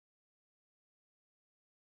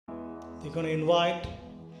We're going to invite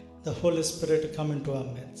the Holy Spirit to come into our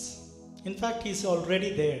midst. In fact, He's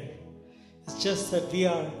already there. It's just that we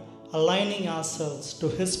are aligning ourselves to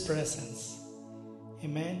His presence.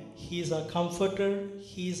 Amen. He is our comforter.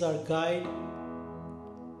 He is our guide.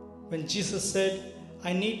 When Jesus said,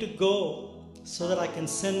 I need to go so that I can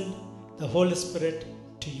send the Holy Spirit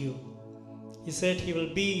to you. He said He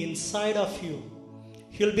will be inside of you.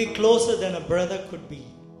 He will be closer than a brother could be.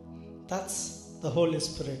 That's the Holy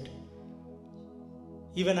Spirit.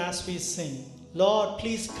 Even as we sing, Lord,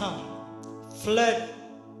 please come, flood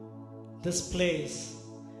this place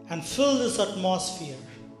and fill this atmosphere.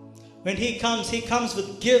 When He comes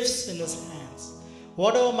with gifts in His hands.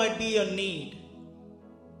 Whatever might be your need,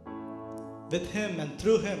 with Him and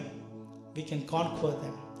through Him, we can conquer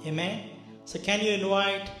them. Amen. So can you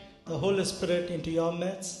invite the Holy Spirit into your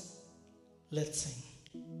midst? Let's sing.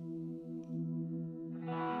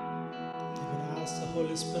 We're going to ask the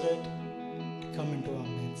Holy Spirit to come into our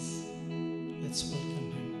midst. Let's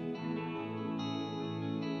welcome Him.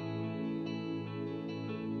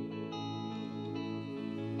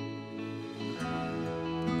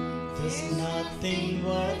 There's nothing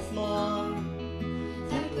worth more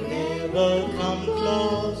that could ever come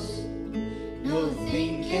close.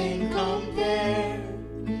 Nothing can compare.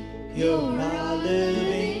 You're our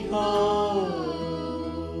living hope.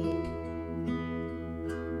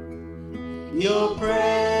 Your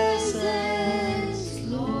presence,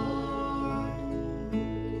 Lord.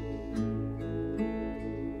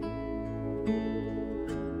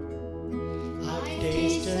 I've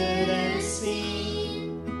tasted and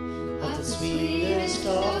seen of the sweetest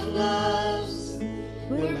of loves,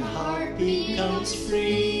 where my heart becomes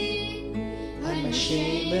free and my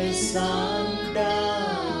shame is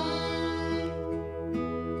undone.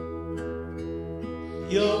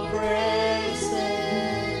 Your presence,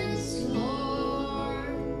 Lord.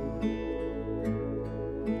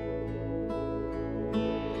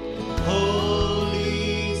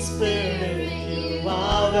 Holy Spirit, you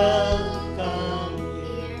are welcome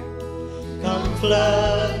here. Come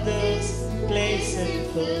flood this place and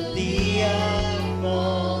fill the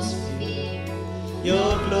atmosphere.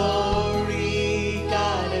 Your glory,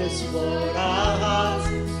 God, is what our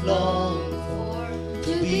hearts long for.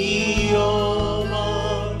 To be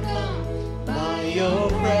overcome by your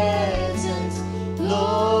presence,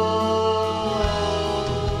 Lord.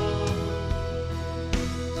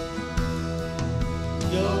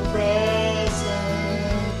 Your presence,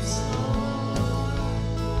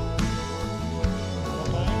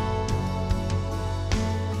 Lord.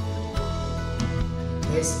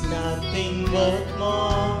 There's nothing worth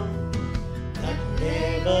more that could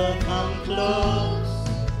ever come close.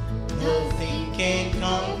 Nothing can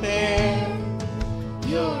compare.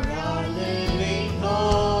 You're our living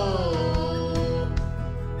hope.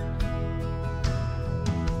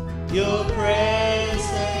 Your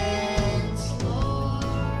presence, Lord.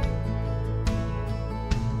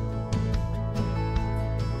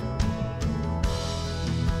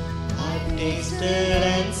 I've tasted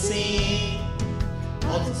and seen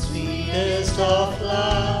of the sweetest of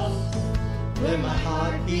love, where my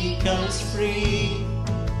heart becomes free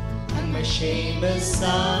and my shame is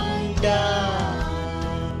undone.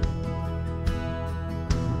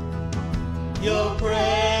 Your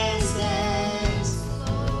presence,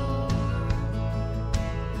 Lord.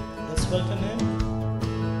 Let's welcome Him.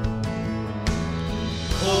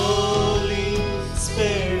 Holy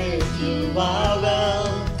Spirit, you are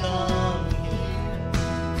welcome here.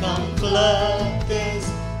 Come flood this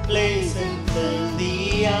place and fill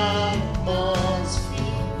the atmosphere.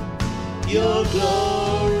 Your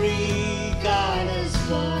glory, God, is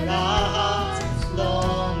what our hearts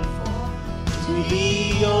long for. To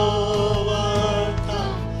be overcome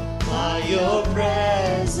by your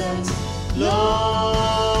presence,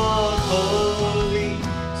 Lord. Holy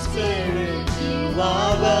Spirit, you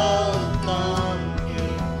are welcome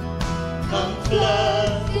here. Come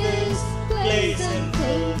flood this place and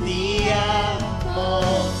fill the atmosphere.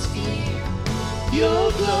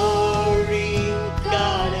 Your glory,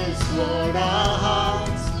 God, is what our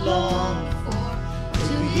hearts long for.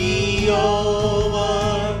 To be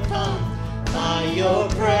overcome by your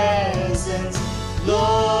presence,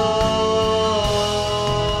 Lord.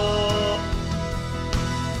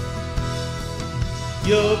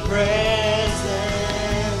 Your presence,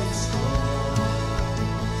 Lord.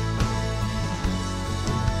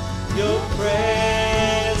 Your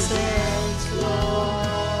presence, Lord.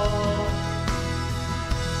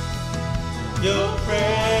 Your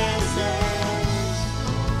presence,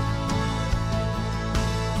 Lord.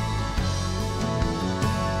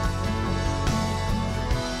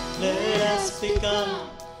 Let us become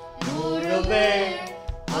more aware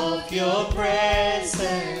of your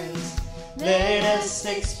presence. Let us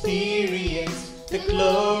experience the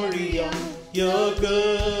glory of your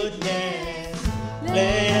goodness.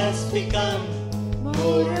 Let us become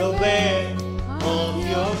more aware of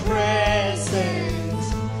your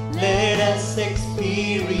presence. Let us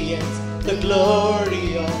experience the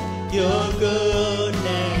glory of your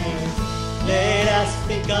goodness. Let us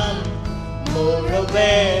become more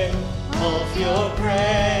aware of your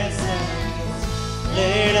presence.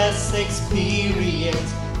 Let us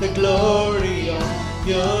experience the glory of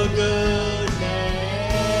your goodness.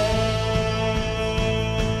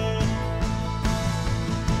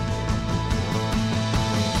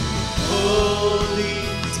 Holy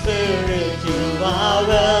Spirit, you are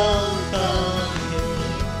welcome here.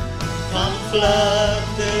 Come flood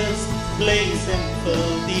this place and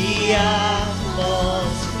fill the atmosphere.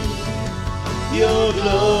 Your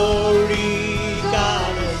glory,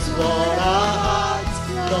 God, is what our hearts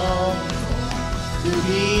long for. To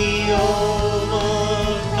be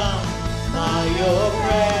overcome by your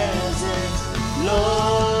presence,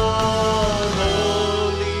 Lord.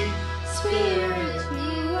 Holy Spirit,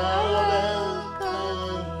 you are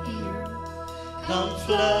welcome here. Come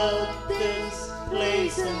flood this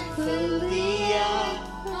place and fill the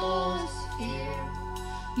atmosphere.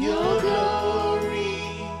 Your glory,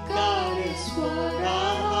 God, is what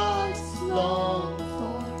our hearts long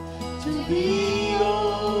for. To be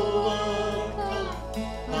overcome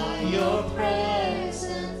by your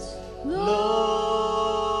presence,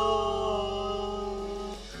 Lord.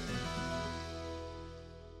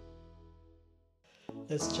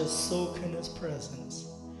 Let's just soak in his presence.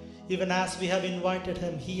 Even as we have invited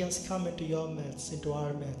him, he has come into your midst, into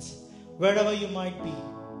our midst. Wherever you might be,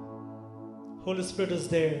 Holy Spirit is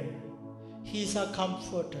there. He is our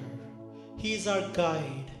comforter. He is our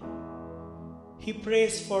guide. He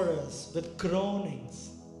prays for us with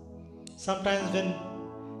groanings. Sometimes when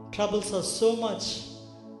troubles are so much,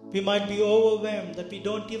 we might be overwhelmed that we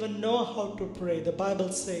don't even know how to pray. The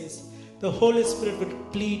Bible says the Holy Spirit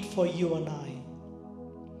would plead for you and I.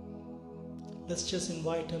 Let's just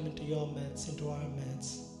invite him into your midst, into our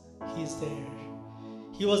midst. He's there.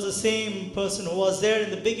 He was the same person who was there in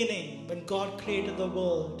the beginning when God created the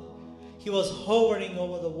world. He was hovering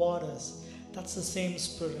over the waters. That's the same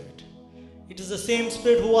Spirit. It is the same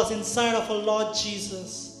Spirit who was inside of our Lord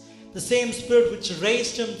Jesus. The same Spirit which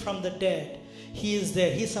raised him from the dead. He is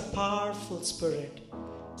there. He's a powerful Spirit.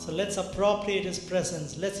 So let's appropriate his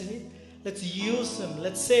presence. Let's use him.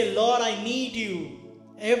 Let's say, Lord, I need you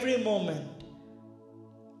every moment.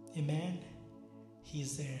 Amen.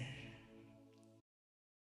 He's there.